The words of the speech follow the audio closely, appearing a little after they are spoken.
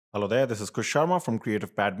Hello there, this is Kush Sharma from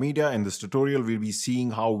Creative Pad Media. In this tutorial, we'll be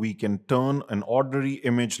seeing how we can turn an ordinary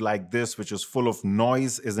image like this, which is full of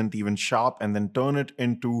noise, isn't even sharp, and then turn it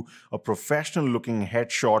into a professional looking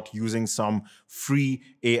headshot using some free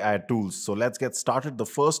AI tools. So let's get started. The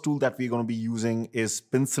first tool that we're going to be using is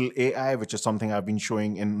Pincel AI, which is something I've been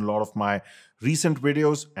showing in a lot of my recent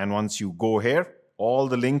videos. And once you go here, all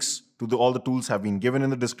the links to all the tools have been given in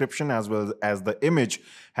the description, as well as the image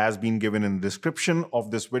has been given in the description of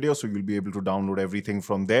this video. So you'll be able to download everything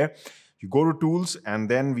from there. You go to tools, and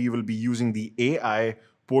then we will be using the AI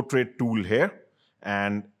Portrait tool here.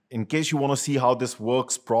 And in case you want to see how this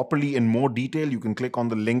works properly in more detail, you can click on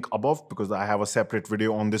the link above because I have a separate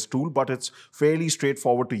video on this tool, but it's fairly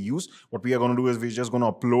straightforward to use. What we are going to do is we're just going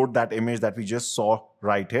to upload that image that we just saw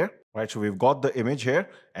right here. Right, so we've got the image here,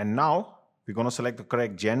 and now we're going to select the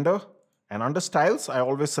correct gender. And under styles, I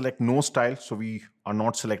always select no style. So we are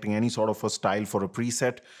not selecting any sort of a style for a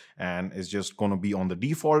preset, and it's just going to be on the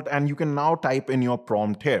default. And you can now type in your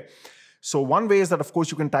prompt here. So one way is that, of course,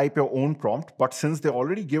 you can type your own prompt, but since they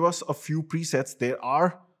already give us a few presets, there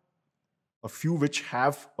are a few which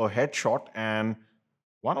have a headshot, and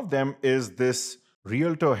one of them is this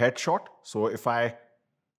realtor headshot. So if I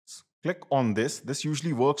click on this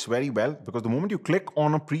usually works very well, because the moment you click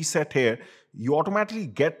on a preset here, you automatically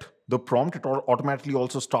get the prompt. It automatically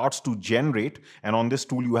also starts to generate, and on this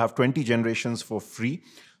tool you have 20 generations for free.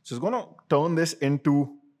 So it's going to turn this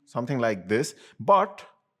into something like this. But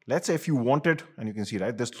let's say if you wanted, and you can see,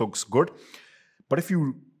 right, this looks good, but if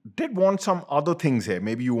you did want some other things here,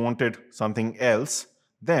 maybe you wanted something else,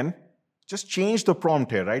 then just change the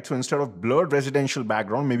prompt here, right? So instead of blurred residential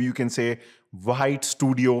background, maybe you can say white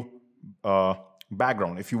studio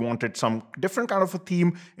background. If you wanted some different kind of a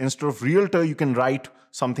theme, instead of realtor, you can write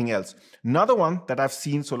something else. Another one that I've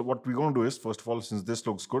seen, so what we're going to do is, first of all, since this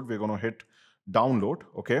looks good, we're going to hit download,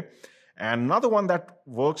 okay? And another one that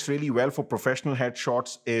works really well for professional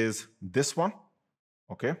headshots is this one,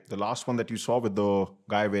 okay? The last one that you saw with the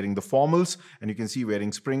guy wearing the formals, and you can see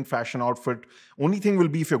wearing spring fashion outfit. Only thing will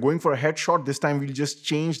be, if you're going for a headshot, this time we'll just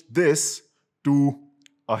change this to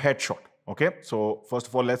a headshot. Okay, so first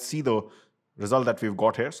of all, let's see the result that we've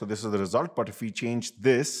got here. So this is the result, but if we change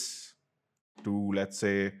this to, let's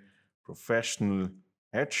say, professional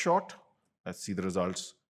headshot, let's see the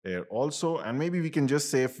results there also. And maybe we can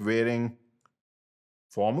just say if wearing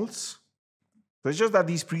formals. So it's just that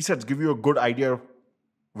these presets give you a good idea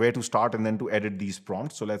where to start and then to edit these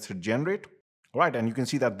prompts. So let's hit generate. All right, and you can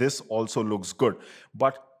see that this also looks good.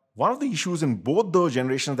 But one of the issues in both the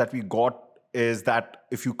generations that we got is that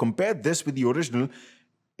if you compare this with the original,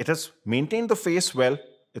 it has maintained the face well.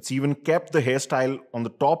 It's even kept the hairstyle on the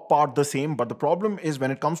top part the same. But the problem is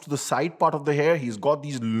when it comes to the side part of the hair, he's got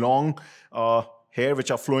these long hair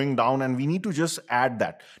which are flowing down, and we need to just add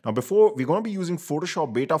that. Now, before, we're going to be using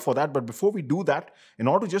Photoshop beta for that. But before we do that, in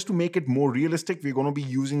order just to make it more realistic, we're going to be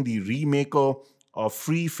using the Remaker a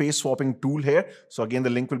free face swapping tool here. So again, the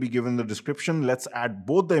link will be given in the description. Let's add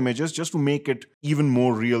both the images just to make it even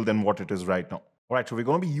more real than what it is right now. All right, so we're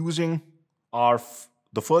going to be using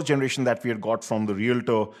the first generation that we had got from the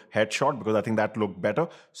realtor headshot, because I think that looked better.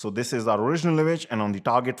 So this is our original image, and on the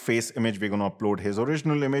target face image, we're going to upload his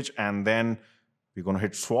original image, and then we're going to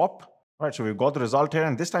hit swap. All right, so we've got the result here,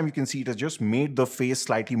 and this time you can see it has just made the face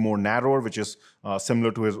slightly more narrower, which is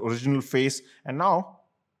similar to his original face. And now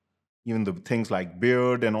even the things like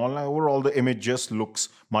beard and all, overall the image just looks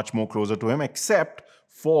much more closer to him, except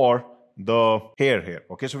for the hair here.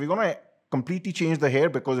 Okay, so we're going to completely change the hair,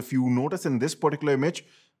 because if you notice in this particular image,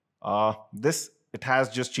 it has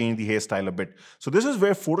just changed the hairstyle a bit. So this is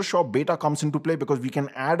where Photoshop beta comes into play, because we can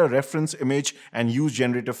add a reference image and use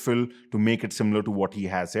generative fill to make it similar to what he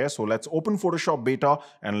has here. So let's open Photoshop beta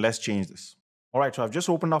and let's change this. All right, so I've just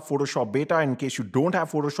opened up Photoshop beta. In case you don't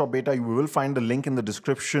have Photoshop beta, you will find the link in the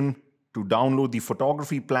description to download the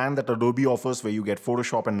photography plan that Adobe offers, where you get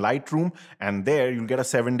Photoshop and Lightroom, and there you'll get a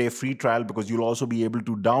 7-day free trial, because you'll also be able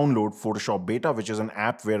to download Photoshop Beta, which is an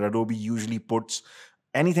app where Adobe usually puts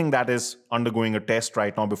anything that is undergoing a test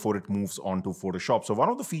right now before it moves on to Photoshop. So one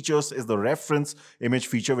of the features is the reference image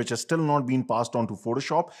feature, which has still not been passed on to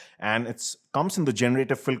Photoshop, and it comes in the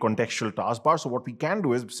generative fill contextual taskbar. So what we can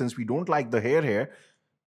do is, since we don't like the hair here,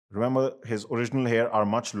 remember, his original hair are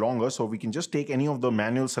much longer, so we can just take any of the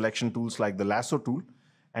manual selection tools like the lasso tool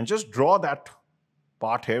and just draw that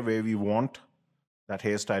part here where we want that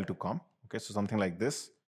hairstyle to come. Okay, so something like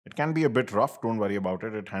this. It can be a bit rough, don't worry about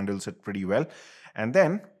it. It handles it pretty well. And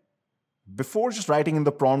then, before just writing in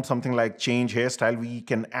the prompt something like change hairstyle, we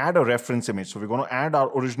can add a reference image. So we're going to add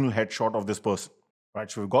our original headshot of this person.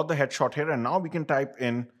 Right, so we've got the headshot here, and now we can type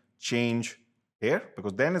in change here,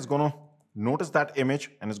 because then it's going to notice that image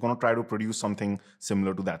and it's going to try to produce something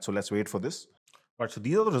similar to that. So let's wait for this. All right, so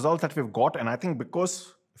these are the results that we've got. And I think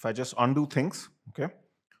because if I just undo things, okay,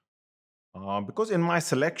 because in my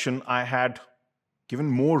selection, I had given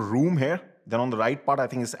more room here, then on the right part, I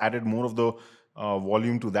think it's added more of the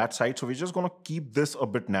volume to that side. So we're just going to keep this a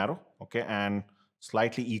bit narrow, okay, and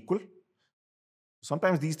slightly equal.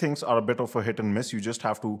 Sometimes these things are a bit of a hit and miss. You just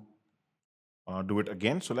have to do it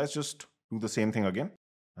again. So let's just do the same thing again.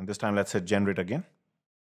 And this time, let's hit generate again.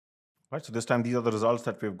 Right, so this time, these are the results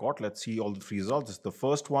that we've got. Let's see all the three results. This is the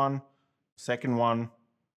first one, second one,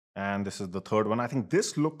 and this is the third one. I think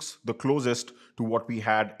this looks the closest to what we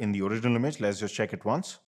had in the original image. Let's just check it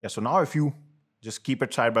once. Yeah, so now if you just keep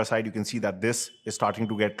it side by side, you can see that this is starting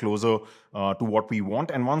to get closer to what we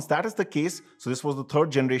want. And once that is the case, so this was the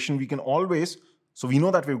third generation, we can always, so we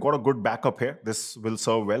know that we've got a good backup here. This will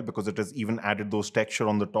serve well because it has even added those texture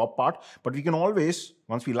on the top part. But we can always,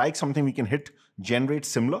 once we like something, we can hit generate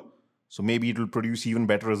similar. So maybe it will produce even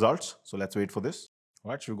better results. So let's wait for this.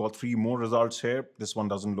 All right, so we've got three more results here. This one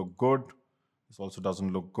doesn't look good. This also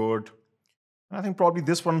doesn't look good. And I think probably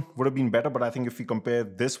this one would have been better, but I think if we compare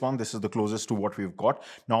this one, this is the closest to what we've got.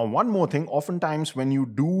 Now, one more thing, oftentimes when you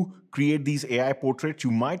do create these AI portraits,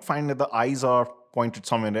 you might find that the eyes are pointed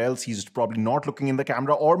somewhere else. He's probably not looking in the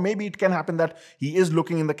camera, or maybe it can happen that he is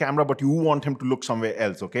looking in the camera, but you want him to look somewhere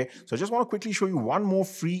else, okay? So I just want to quickly show you one more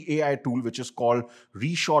free AI tool, which is called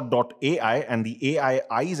Reshot AI, and the AI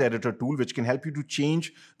Eyes Editor tool, which can help you to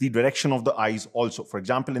change the direction of the eyes also. For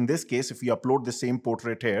example, in this case, if we upload the same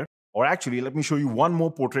portrait here, or actually, let me show you one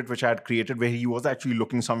more portrait which I had created where he was actually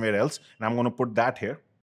looking somewhere else, and I'm going to put that here.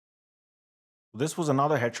 This was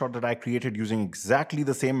another headshot that I created using exactly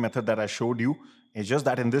the same method that I showed you. It's just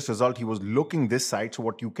that in this result, he was looking this side. So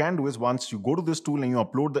what you can do is once you go to this tool and you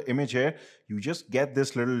upload the image here, you just get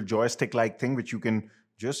this little joystick-like thing which you can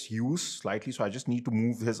just use slightly. So I just need to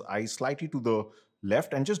move his eyes slightly to the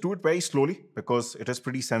left and just do it very slowly because it is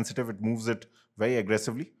pretty sensitive. It moves it very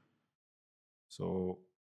aggressively. So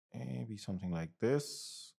maybe something like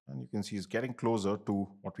this. And you can see it's getting closer to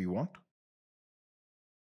what we want.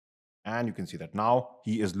 And you can see that now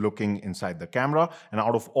he is looking inside the camera. And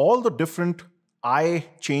out of all the different eye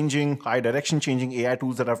direction changing AI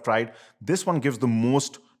tools that I've tried, this one gives the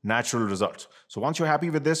most natural results. So once you're happy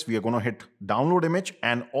with this, we are going to hit download image,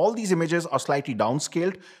 and all these images are slightly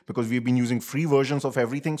downscaled because we've been using free versions of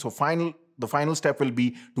everything. So the final step will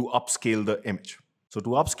be to upscale the image. So to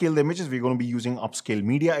upscale the images, we're going to be using Upscale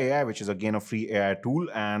Media AI, which is again a free AI tool.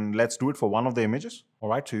 And let's do it for one of the images. All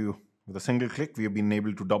right, so with a single click, we have been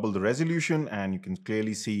able to double the resolution, and you can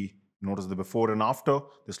clearly see, notice the before and after.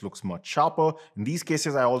 This looks much sharper. In these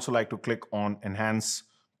cases, I also like to click on Enhance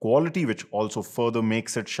Quality, which also further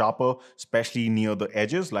makes it sharper, especially near the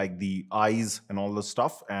edges, like the eyes and all the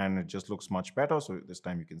stuff, and it just looks much better. So this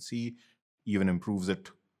time you can see, even improves it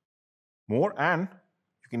more, and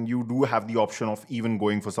you do have the option of even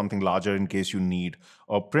going for something larger in case you need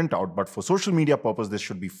a printout. But for social media purpose, this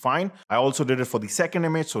should be fine. I also did it for the second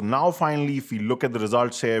image. So now finally, if we look at the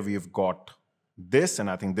results here, we've got this, and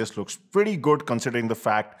I think this looks pretty good considering the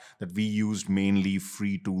fact that we used mainly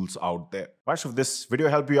free tools out there. Right, so if this video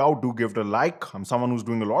helped you out, do give it a like. I'm someone who's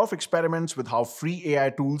doing a lot of experiments with how free AI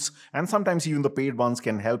tools and sometimes even the paid ones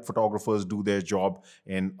can help photographers do their job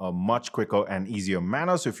in a much quicker and easier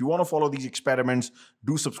manner. So if you want to follow these experiments,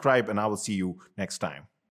 do subscribe, and I will see you next time.